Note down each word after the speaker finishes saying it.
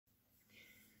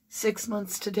6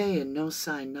 months today and no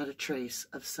sign, not a trace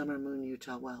of Summer Moon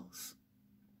Utah Wells.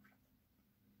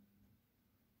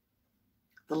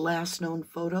 The last known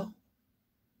photo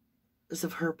is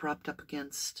of her propped up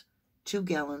against 2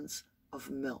 gallons of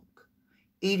milk.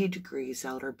 80 degrees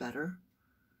out or better.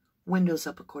 Windows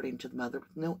up according to the mother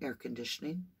with no air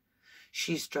conditioning.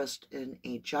 She's dressed in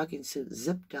a jogging suit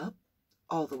zipped up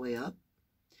all the way up.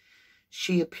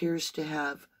 She appears to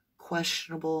have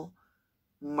questionable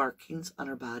markings on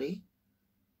her body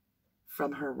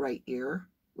from her right ear,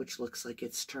 which looks like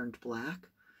it's turned black,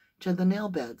 to the nail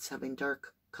beds having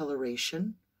dark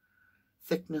coloration,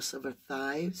 thickness of her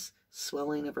thighs,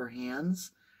 swelling of her hands.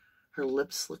 Her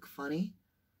lips look funny.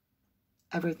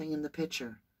 Everything in the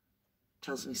picture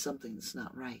tells me something's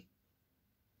not right.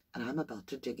 And I'm about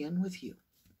to dig in with you.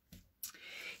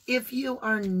 If you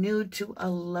are new to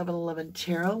 1111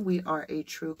 Tarot, we are a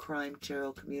true crime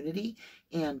tarot community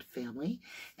and family,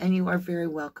 and you are very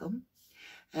welcome.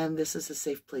 And this is a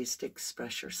safe place to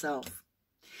express yourself.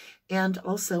 And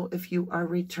also, if you are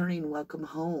returning, welcome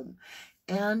home.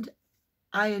 And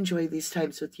I enjoy these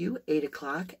times with you, 8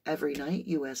 o'clock every night,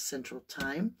 U.S. Central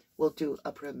Time. We'll do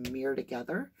a premiere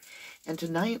together. And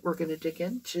tonight we're going to dig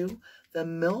into the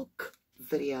milk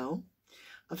video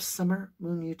of Summer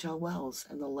Moon Utah Wells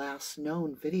and the last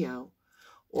known video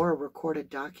or recorded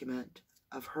document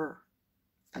of her.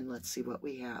 And let's see what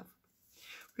we have.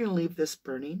 We're going to leave this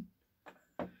burning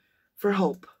for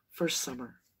hope, for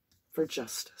summer, for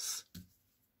justice.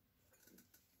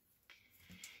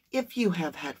 If you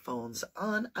have headphones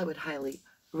on, I would highly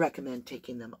recommend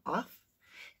taking them off.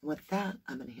 And with that,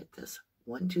 I'm going to hit this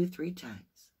 1, 2, 3 times.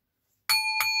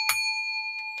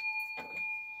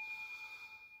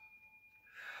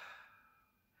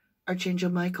 Archangel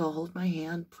Michael, hold my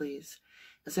hand, please,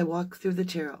 as I walk through the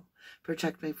tarot.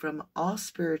 Protect me from all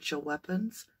spiritual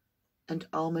weapons and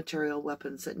all material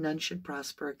weapons, that none should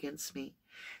prosper against me.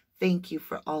 Thank you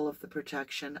for all of the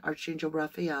protection. Archangel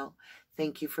Raphael,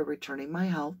 thank you for returning my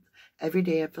health. Every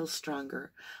day I feel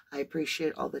stronger. I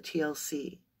appreciate all the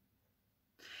TLC.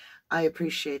 I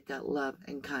appreciate that love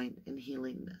and kind and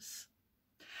healingness.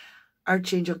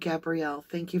 Archangel Gabriel,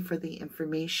 thank you for the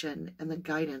information and the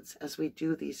guidance as we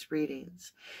do these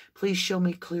readings. Please show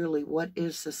me clearly what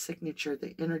is the signature,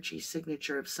 the energy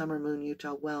signature of Summer Moon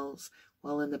Utah Wells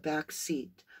while in the back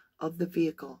seat of the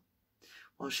vehicle,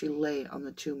 while she lay on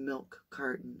the 2 milk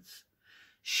cartons.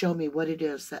 Show me what it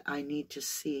is that I need to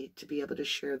see to be able to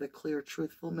share the clear,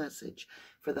 truthful message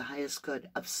for the highest good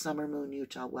of Summer Moon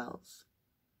Utah Wells.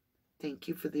 Thank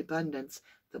you for the abundance,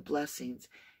 the blessings,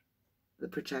 the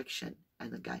protection,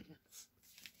 and the guidance.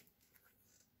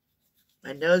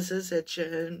 My nose is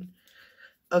itching.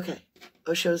 Okay,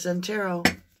 Osho's and Tarot.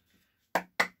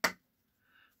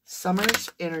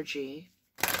 Summer's energy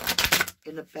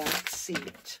in the back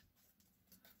seat,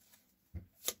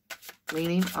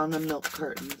 leaning on the milk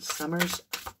curtain. Summer's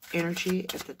energy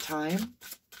at the time.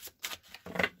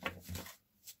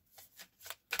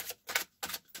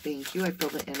 Thank you. I feel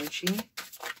the energy.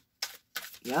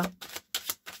 Yep.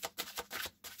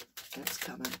 It's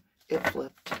coming. It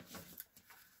flipped.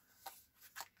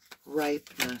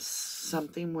 Ripeness.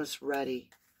 Something was ready.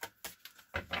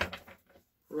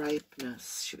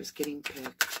 Ripeness. She was getting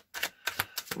picked.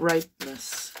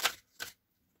 Ripeness.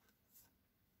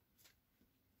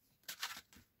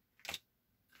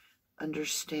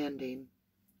 Understanding.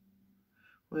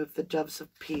 We have the doves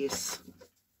of peace.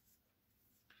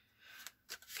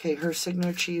 Okay, her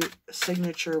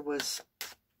signature was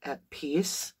at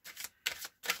peace.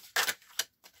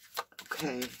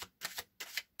 Okay.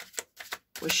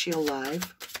 Was she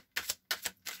alive?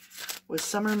 Was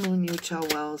Summer Moon Utah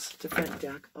Wells different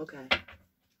deck? Okay.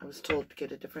 I was told to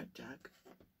get a different deck.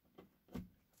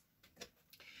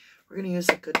 We're going to use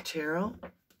a good tarot.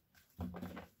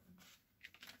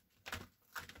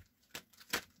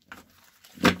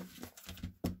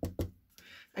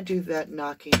 I do that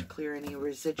knocking to clear any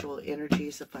residual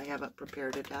energies if I haven't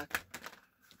prepared a deck.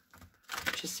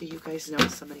 Just so you guys know,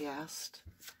 somebody asked,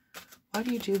 why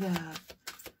do you do that?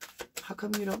 How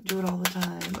come you don't do it all the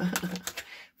time?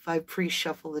 If I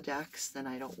pre-shuffle the decks, then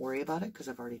I don't worry about it because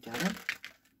I've already done it.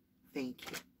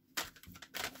 Thank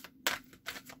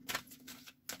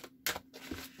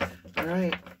you. All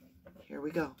right, here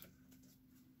we go.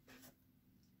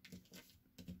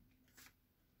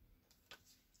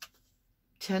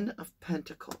 Ten of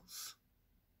Pentacles.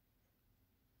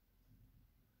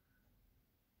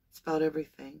 It's about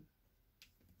everything.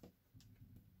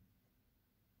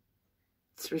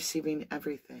 It's receiving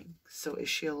everything. So is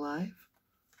she alive?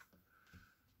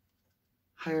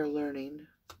 Higher learning.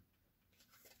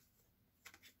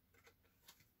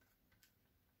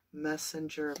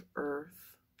 Messenger of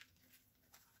Earth,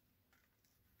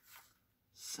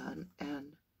 Sun,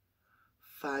 and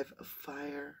Five of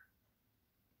Fire.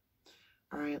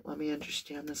 All right, let me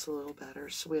understand this a little better.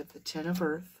 So we have the Ten of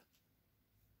Earth,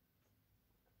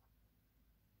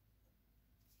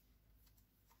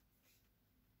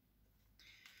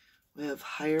 we have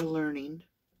higher learning.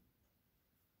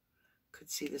 Could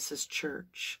see this as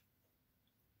church.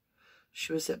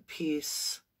 She was at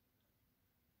peace.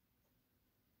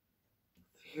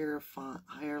 The Hierophant,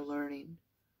 higher learning.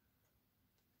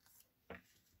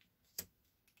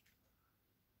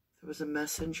 There was a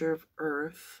messenger of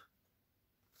earth.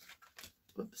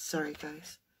 Oops, sorry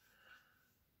guys.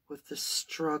 With the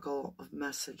struggle of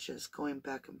messages going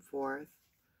back and forth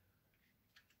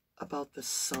about the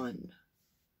son.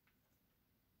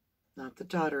 Not the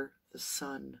daughter, the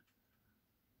son.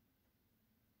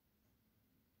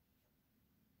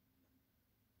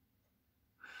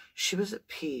 She was at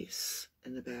peace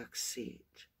in the back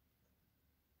seat.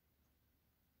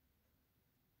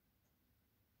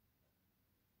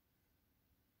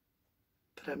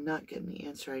 But I'm not getting the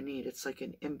answer I need. It's like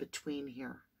an in-between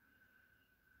here.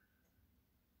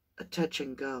 A touch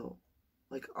and go.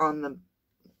 Like on the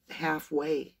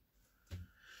halfway.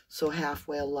 So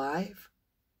halfway alive.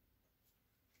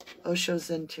 Osho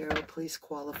Zen Tarot, please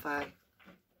qualify.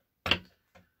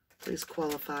 Please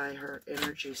qualify her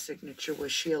energy signature.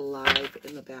 Was she alive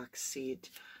in the back seat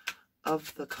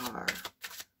of the car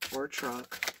or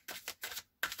truck?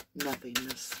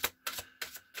 Nothingness.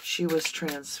 She was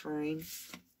transferring.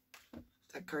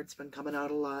 That card's been coming out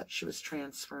a lot. She was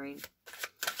transferring.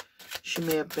 She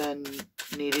may have been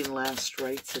needing last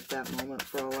rites at that moment,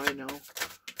 for all I know.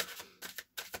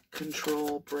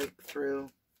 Control, breakthrough,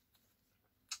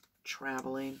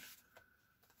 traveling.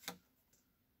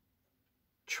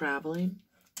 Traveling,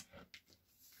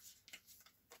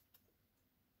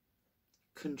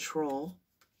 control,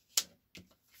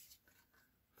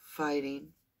 fighting,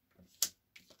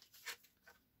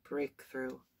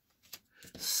 breakthrough.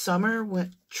 Summer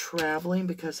went traveling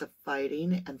because of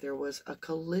fighting, and there was a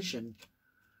collision.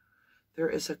 There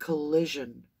is a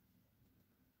collision.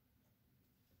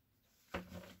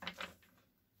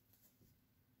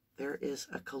 There is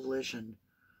a collision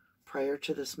prior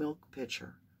to this milk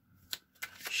pitcher.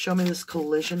 Show me this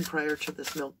collision prior to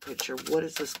this milk pitcher. What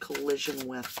is this collision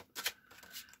with?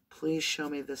 Please show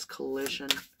me this collision,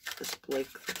 this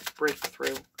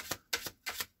breakthrough.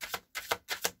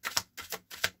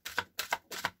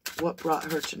 What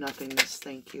brought her to nothingness?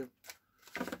 Thank you.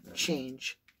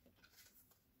 Change.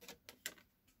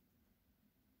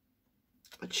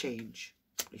 A change.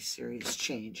 A serious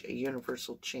change. A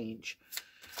universal change.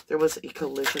 There was a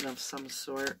collision of some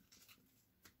sort.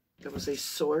 There was a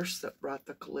source that brought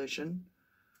the collision.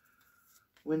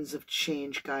 Winds of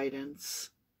change,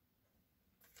 guidance.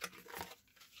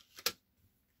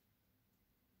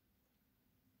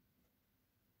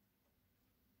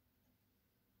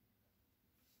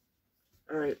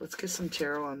 All right, let's get some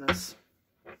tarot on this.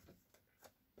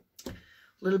 A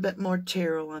little bit more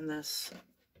tarot on this.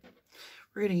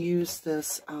 We're going to use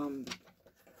this,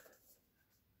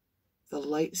 the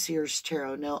Light Seer's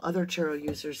Tarot. Now, other tarot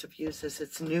users have used this.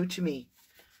 It's new to me.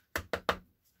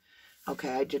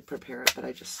 Okay, I did prepare it, but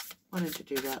I just wanted to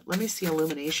do that. Let me see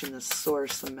illumination, the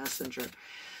source, the messenger.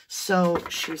 So,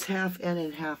 she's half in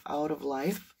and half out of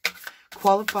life.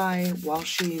 Qualify while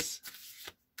she's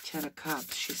 10 of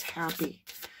Cups. She's happy.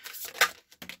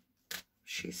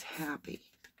 She's happy.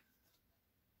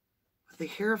 With the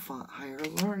Hierophant, higher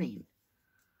learning.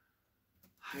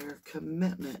 Higher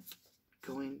commitment.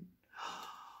 Going...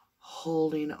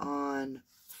 Holding on,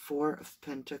 Four of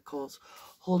Pentacles,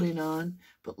 holding on,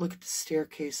 but look at the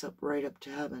staircase up right up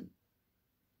to heaven.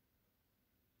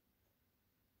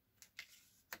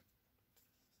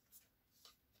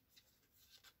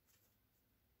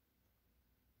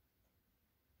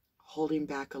 Holding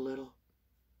back a little,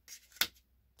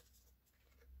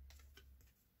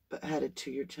 but headed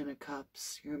to your Ten of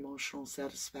Cups, your emotional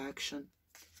satisfaction.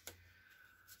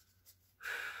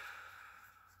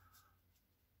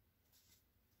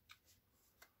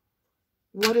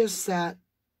 What is that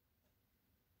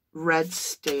red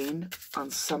stain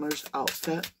on Summer's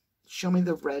outfit? Show me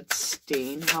the red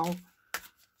stain. How?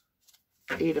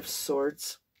 Eight of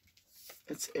Swords.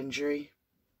 It's injury.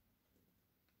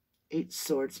 8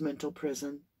 Swords, mental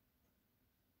prison.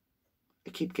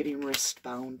 I keep getting wrist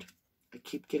bound. I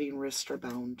keep getting wrist or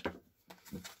bound.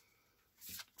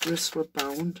 Wrists were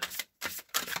bound.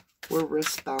 We're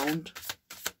wrist bound.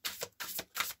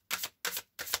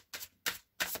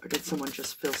 Or did someone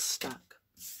just feel stuck?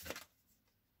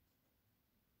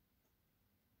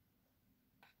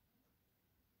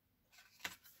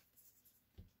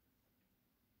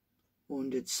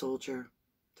 Wounded soldier.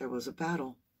 There was a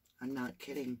battle. I'm not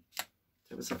kidding.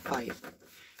 There was a fight.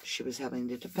 She was having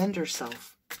to defend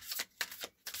herself.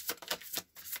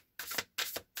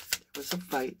 There was a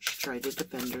fight. She tried to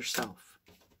defend herself.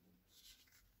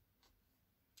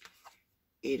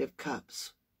 8 of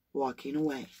Cups. Walking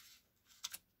away.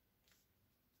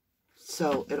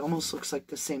 So it almost looks like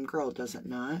the same girl, does it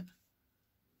not?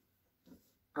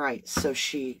 All right, so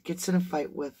she gets in a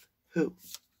fight with who?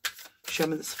 Show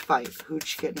me this fight. Who'd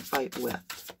she get in a fight with?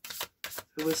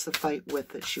 Who was the fight with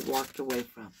that she walked away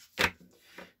from?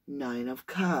 9 of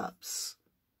Cups.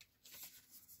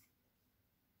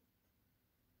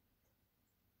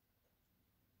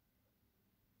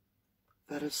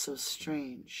 That is so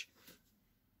strange.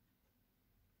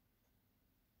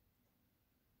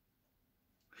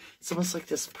 It's almost like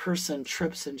this person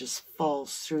trips and just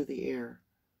falls through the air,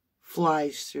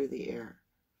 flies through the air,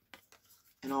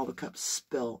 and all the cups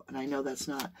spill. And I know that's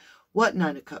not what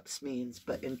 9 of Cups means,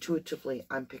 but intuitively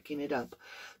I'm picking it up,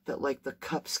 that like the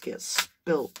cups get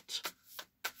spilt.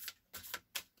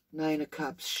 9 of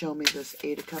Cups, show me this.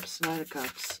 8 of Cups, 9 of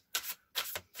Cups.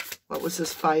 What was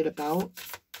this fight about?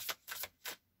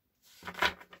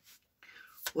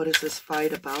 What is this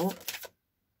fight about?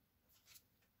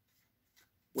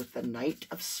 With the Knight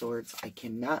of Swords, I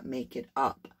cannot make it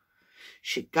up.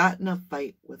 She got in a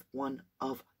fight with one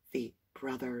of the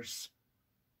brothers.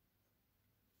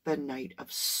 The Knight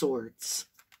of Swords.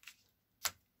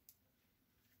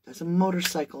 There's a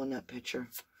motorcycle in that picture.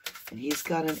 And he's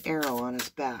got an arrow on his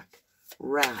back.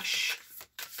 Rash.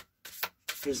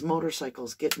 His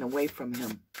motorcycle's getting away from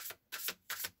him.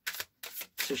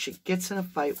 So she gets in a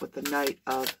fight with the Knight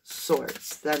of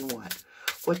Swords. Then what?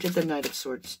 What did the Knight of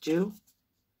Swords do?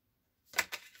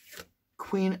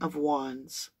 Queen of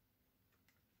Wands.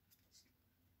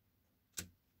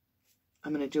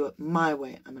 I'm going to do it my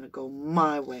way. I'm going to go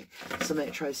my way.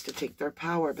 Somebody tries to take their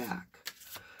power back.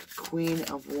 Queen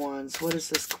of Wands. What is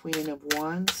this Queen of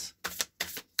Wands?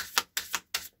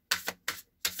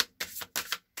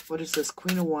 What is this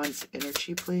Queen of Wands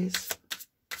energy, please?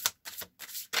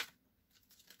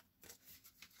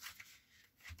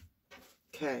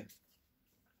 Okay.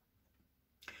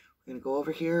 We're going to go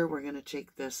over here. We're going to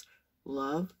take this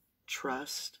love,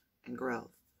 trust, and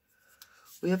growth.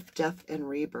 We have death and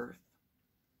rebirth.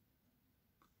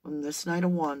 When this Knight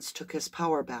of Wands took his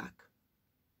power back,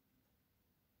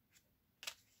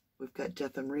 we've got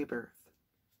death and rebirth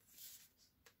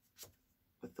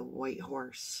with the white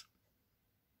horse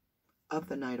of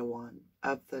the Knight of Wands,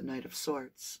 of the Knight of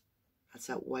Swords. That's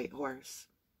that white horse.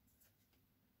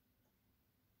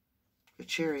 The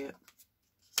Chariot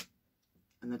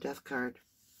and the Death card.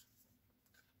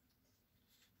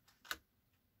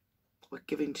 With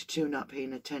giving to 2, not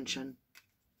paying attention.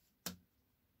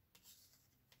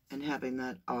 And having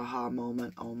that aha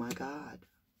moment. Oh my God.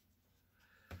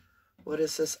 What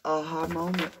is this aha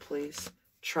moment, please?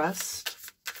 Trust.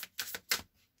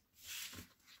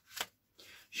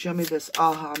 Show me this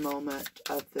aha moment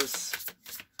of this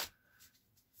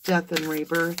death and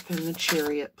rebirth in the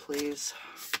Chariot, please.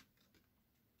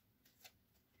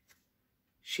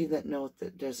 She that knoweth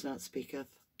that does not speaketh.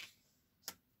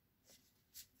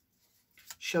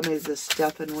 Show me this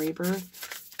death and rebirth.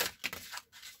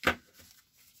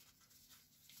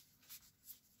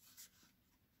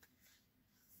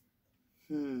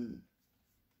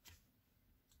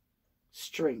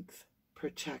 Strength,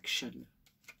 protection.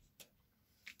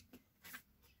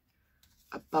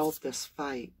 About this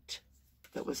fight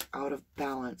that was out of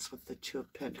balance with the 2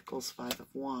 of Pentacles, 5 of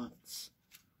Wands.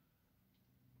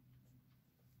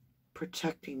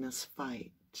 Protecting this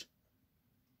fight.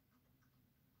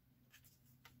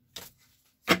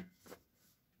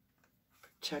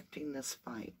 Protecting this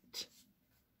fight.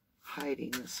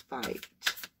 Hiding this fight.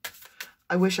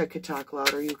 I wish I could talk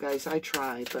louder, you guys. I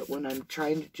try, but when I'm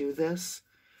trying to do this,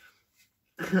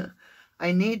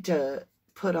 I need to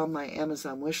put on my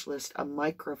Amazon wish list a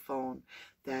microphone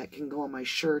that can go on my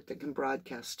shirt that can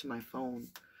broadcast to my phone.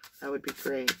 That would be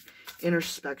great.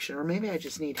 Introspection, or maybe I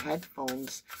just need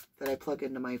headphones that I plug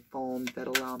into my phone that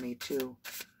allow me to.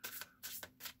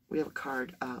 We have a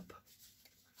card up.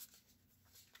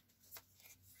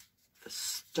 The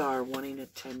Star, wanting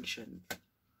attention.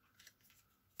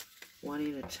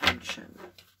 Wanting attention.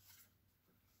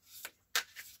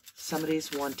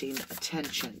 Somebody's wanting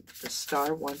attention. The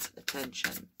Star wants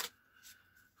attention.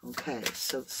 Okay,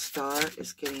 so the Star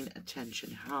is getting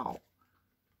attention. How?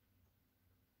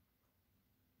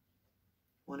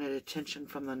 Wanted attention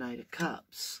from the Knight of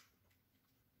Cups.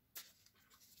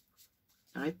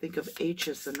 I think of H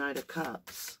as the Knight of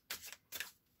Cups.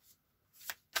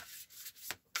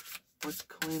 What's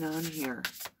going on here?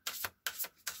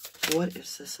 What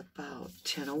is this about?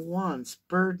 10 of Wands,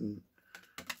 burden.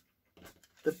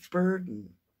 The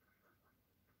burden.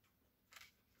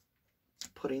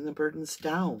 Putting the burdens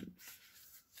down.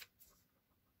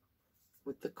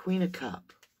 With the Queen of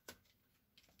Cups.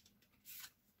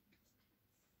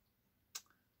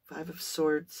 5 of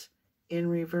Swords in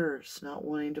reverse, not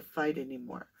wanting to fight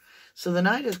anymore. So the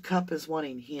Knight of Cups is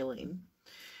wanting healing.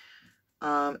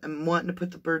 And wanting to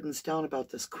put the burdens down about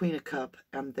this Queen of Cups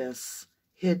and this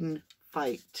hidden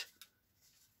fight.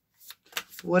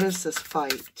 What is this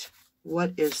fight?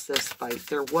 What is this fight?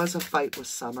 There was a fight with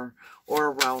Summer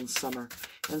or around Summer,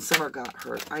 and Summer got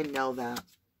hurt. I know that.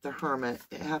 The Hermit.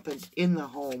 It happened in the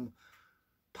home.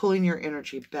 Pulling your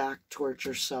energy back towards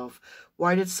yourself.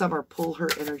 Why did Summer pull her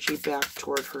energy back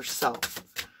toward herself?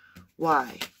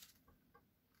 Why?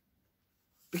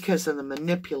 Because of the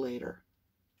manipulator.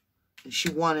 And she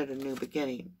wanted a new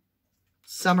beginning.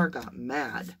 Summer got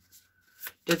mad.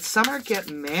 Did Summer get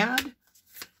mad?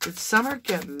 Did Summer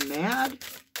get mad?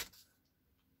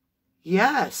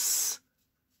 Yes.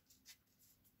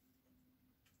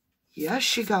 Yes,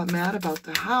 she got mad about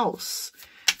the house,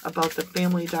 about the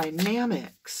family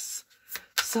dynamics.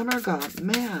 Summer got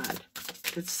mad.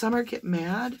 Did Summer get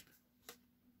mad?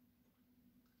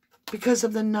 Because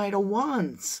of the Knight of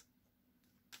Wands.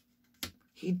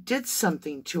 He did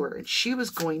something to her, and she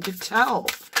was going to tell.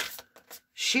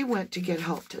 She went to get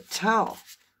help to tell.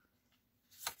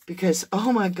 Because,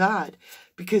 oh my God,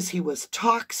 because he was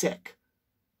toxic.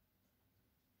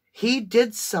 He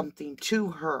did something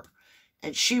to her,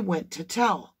 and she went to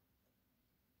tell.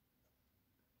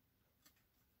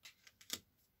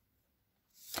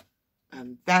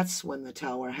 And that's when the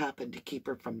Tower happened to keep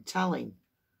her from telling.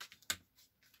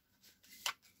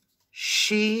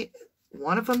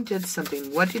 One of them did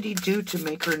something. What did he do to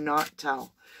make her not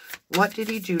tell? What did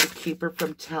he do to keep her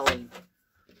from telling?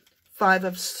 5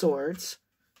 of Swords.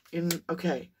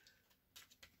 Okay.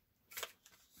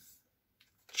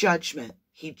 Judgment.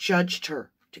 He judged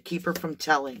her to keep her from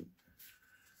telling.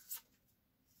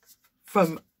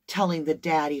 From telling the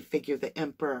daddy figure, the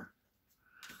Emperor,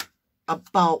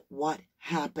 about what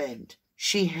happened.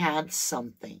 She had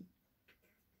something.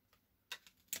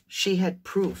 She had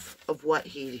proof of what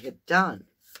he had done.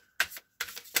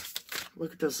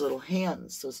 Look at those little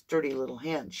hands, those dirty little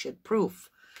hands. She had proof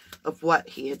of what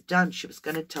he had done. She was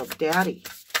going to tell Daddy.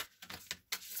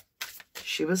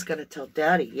 She was going to tell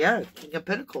Daddy. Yeah, King of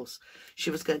Pentacles. She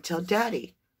was going to tell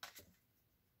Daddy.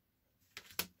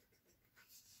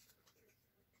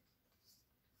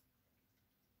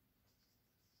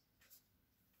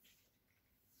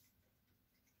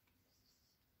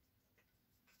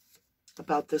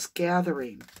 About this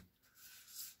gathering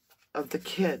of the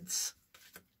kids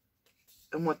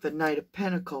and what the Knight of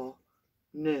Pentacles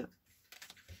knew.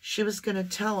 She was going to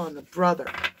tell on the brother.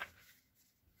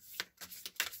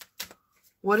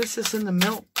 What is this in the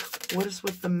milk? What is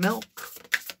with the milk?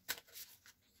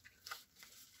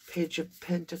 Page of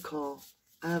Pentacles,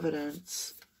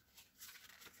 evidence.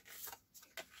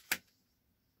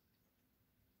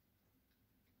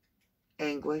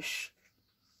 Anguish.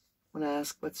 When I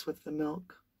ask what's with the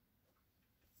milk.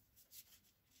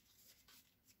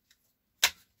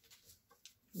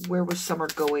 Where was Summer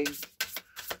going?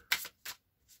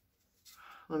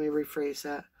 Let me rephrase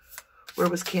that. Where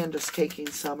was Candace taking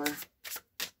Summer?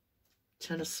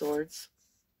 10 of Swords.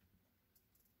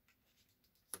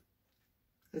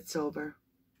 It's over.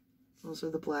 Those are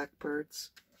the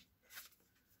blackbirds.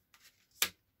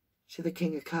 See the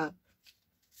King of Cups.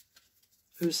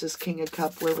 Who's this King of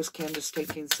Cups? Where was Candace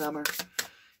taking Summer?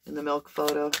 In the milk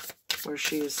photo, where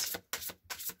she's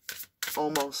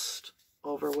almost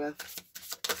over with.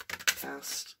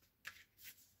 Past.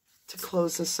 To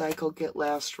close the cycle, get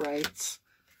last rites.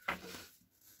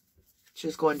 She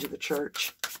was going to the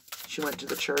church. She went to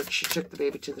the church. She took the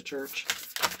baby to the church.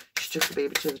 She took the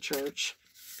baby to the church.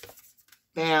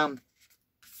 Bam.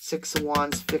 6 of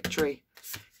Wands, victory.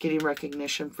 Getting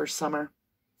recognition for Summer.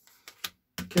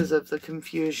 Because of the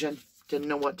confusion. Didn't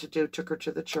know what to do. Took her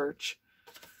to the church.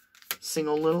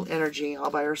 Single little energy all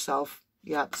by herself.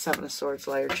 Yep, 7 of Swords,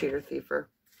 liar, cheater, thiefer.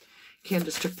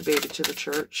 Candace took the baby to the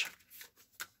church.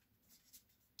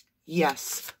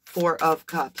 Yes, 4 of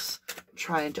Cups.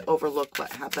 Trying to overlook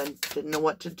what happened. Didn't know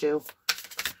what to do.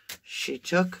 She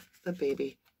took the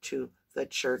baby to the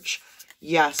church.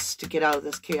 Yes, to get out of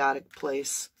this chaotic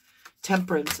place.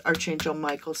 Temperance, Archangel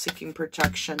Michael seeking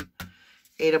protection.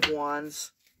 8 of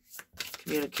Wands.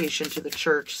 Communication to the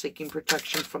church, seeking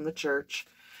protection from the church.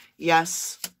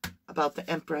 Yes, about the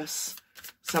Empress.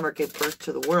 Summer gave birth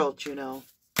to the world, you know.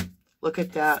 Look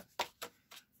at that.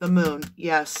 The moon,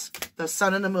 yes. The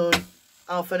sun and the moon,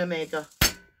 Alpha and Omega.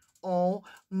 Oh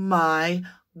my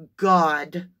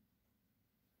God.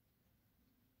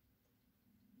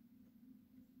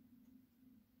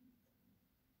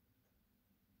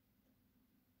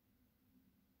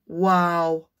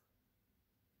 Wow.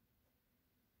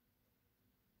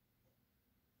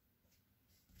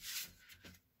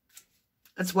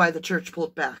 That's why the church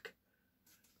pulled back.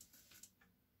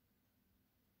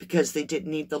 Because they didn't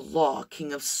need the law,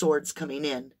 King of Swords, coming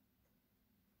in.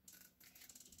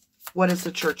 What has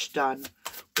the church done?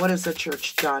 What has the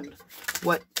church done?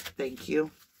 What? Thank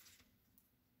you.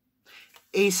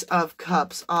 Ace of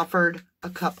Cups offered a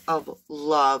cup of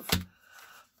love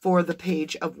for the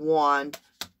Page of Wand,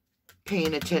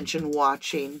 paying attention,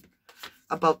 watching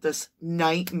about this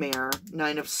nightmare,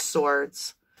 Nine of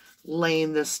Swords,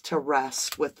 laying this to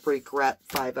rest with regret,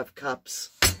 Five of Cups.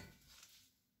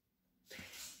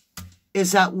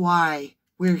 Is that why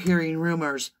we're hearing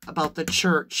rumors about the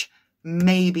church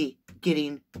maybe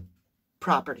getting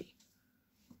property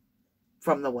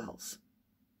from the Wells?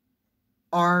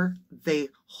 Are they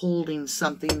holding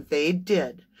something they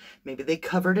did? Maybe they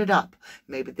covered it up.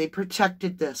 Maybe they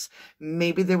protected this.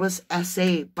 Maybe there was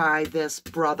SA by this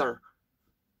brother.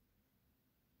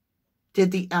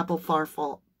 Did the apple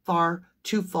far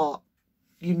too fall?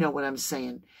 You know what I'm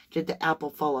saying. Did the apple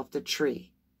fall off the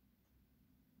tree?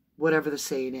 Whatever the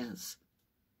saying is.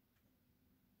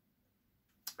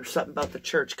 Or something about the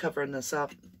church covering this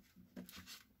up.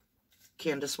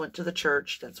 Candace went to the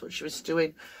church. That's what she was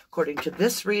doing, according to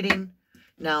this reading.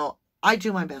 Now, I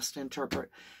do my best to interpret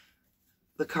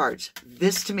the cards.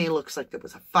 This, to me, looks like there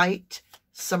was a fight.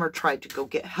 Summer tried to go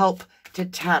get help to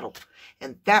Tattle.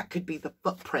 And that could be the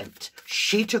footprint.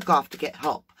 She took off to get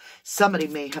help. Somebody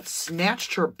may have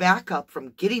snatched her back up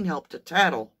from getting help to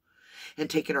Tattle and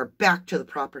taken her back to the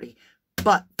property.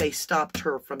 But they stopped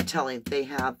her from telling. They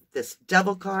have this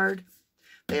devil card.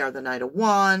 They are the Knight of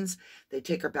Wands. They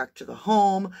take her back to the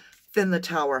home. Then the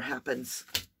tower happens.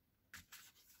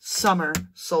 Summer,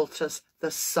 solstice,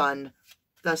 the sun,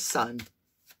 the sun.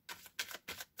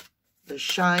 The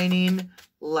shining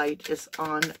light is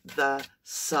on the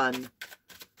sun.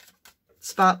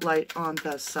 Spotlight on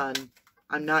the sun.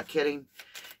 I'm not kidding.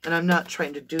 And I'm not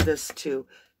trying to do this to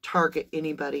target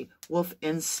anybody. Wolf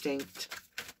instinct.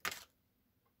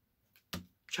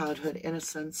 Childhood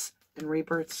innocence and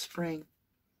rebirth spring.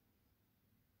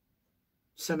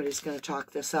 Somebody's going to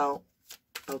talk this out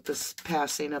about this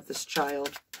passing of this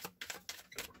child.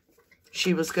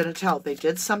 She was going to tell. They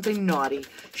did something naughty.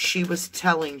 She was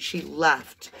telling. She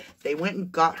left. They went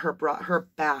and got her, brought her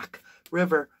back.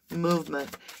 River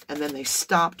movement. And then they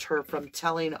stopped her from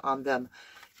telling on them.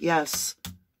 Yes.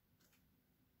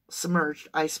 Submerged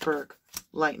iceberg.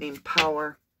 Lightning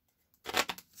power.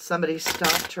 Somebody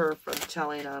stopped her from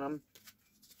telling on them.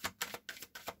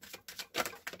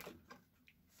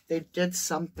 They did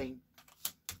something.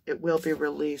 It will be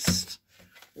released.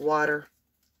 Water.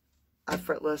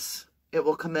 Effortless. It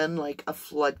will come in like a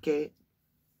floodgate.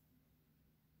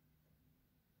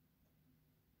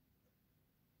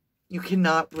 You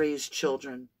cannot raise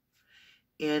children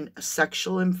in a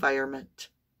sexual environment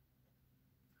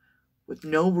with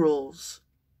no rules,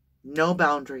 no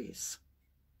boundaries,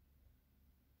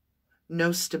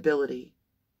 no stability,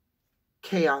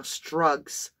 chaos,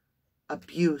 drugs,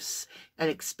 abuse, and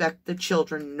expect the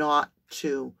children not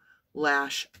to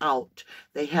lash out.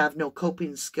 They have no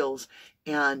coping skills,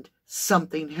 and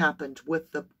something happened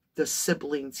with the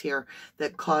siblings here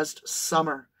that caused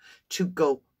Summer to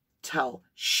go tell.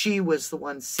 She was the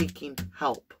one seeking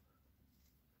help.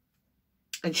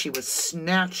 And she was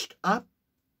snatched up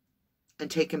and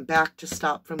taken back to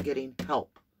stop from getting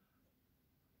help.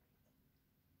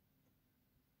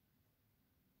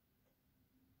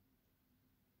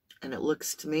 And it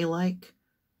looks to me like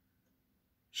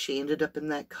she ended up in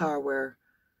that car where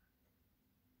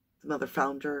the mother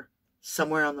found her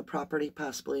somewhere on the property,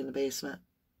 possibly in the basement.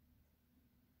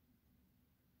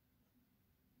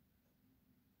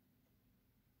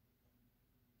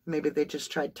 Maybe they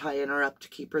just tried tying her up to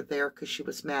keep her there because she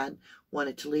was mad,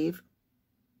 wanted to leave.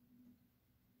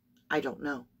 I don't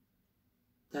know.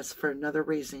 That's for another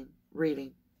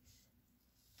reading.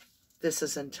 This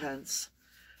is intense.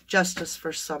 Justice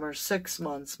for Summer, 6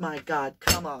 months. My God,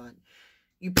 come on.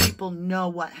 You people know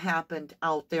what happened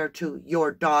out there to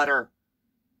your daughter.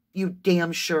 You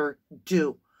damn sure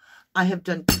do. I have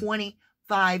done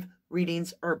 25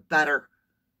 readings or better.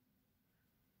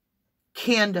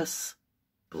 Candace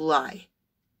Bly,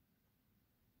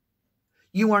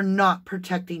 you are not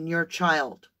protecting your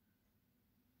child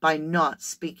by not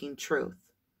speaking truth.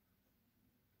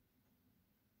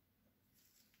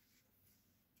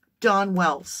 Don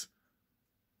Wells,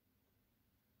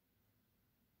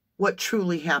 what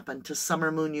truly happened to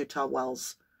Summer Moon Utah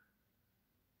Wells.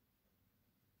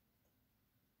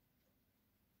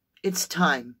 It's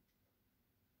time.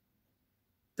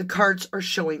 The cards are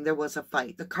showing there was a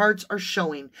fight. The cards are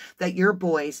showing that your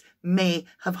boys may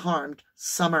have harmed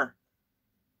Summer.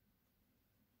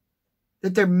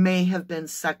 That there may have been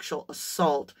sexual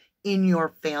assault in your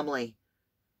family.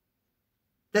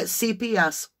 That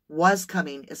CPS was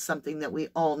coming is something that we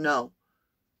all know.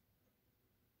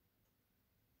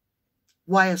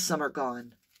 Why is Summer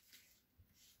gone?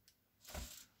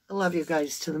 I love you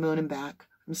guys to the moon and back.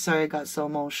 I'm sorry I got so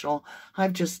emotional.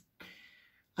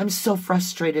 I'm so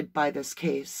frustrated by this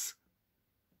case.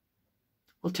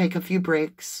 We'll take a few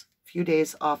breaks, a few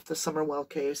days off the Summerwell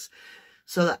case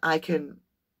so that I can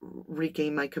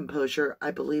regain my composure.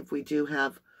 I believe we do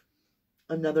have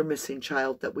another missing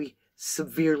child that we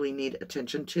severely need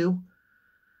attention to.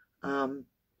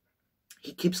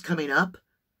 He keeps coming up,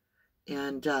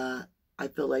 and I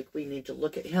feel like we need to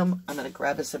look at him. I'm going to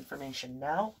grab his information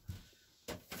now.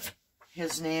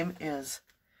 His name is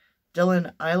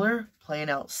Dylan Eiler, playing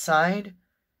outside,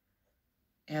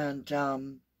 and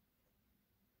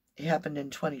it happened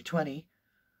in 2020.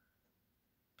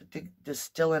 But this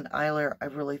Dylan Eiler, I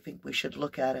really think we should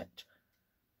look at it.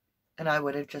 And I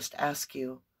would have just asked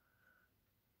you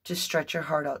to stretch your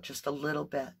heart out just a little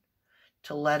bit,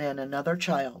 to let in another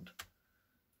child.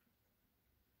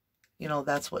 You know,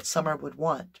 that's what Summer would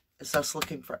want, is us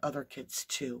looking for other kids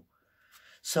too.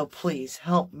 So please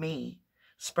help me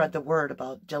spread the word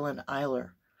about Dylan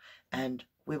Eiler, and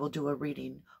we will do a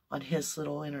reading on his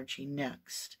little energy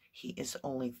next. He is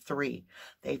only 3.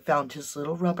 They found his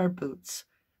little rubber boots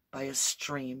by a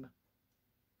stream.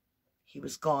 He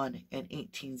was gone in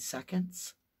 18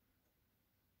 seconds.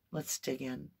 Let's dig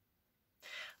in.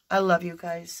 I love you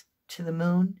guys to the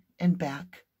moon and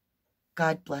back.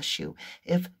 God bless you.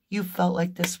 If you felt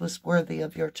like this was worthy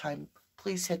of your time,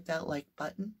 please hit that like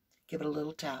button. Give it a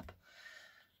little tap.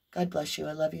 God bless you.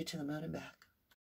 I love you to the moon and back.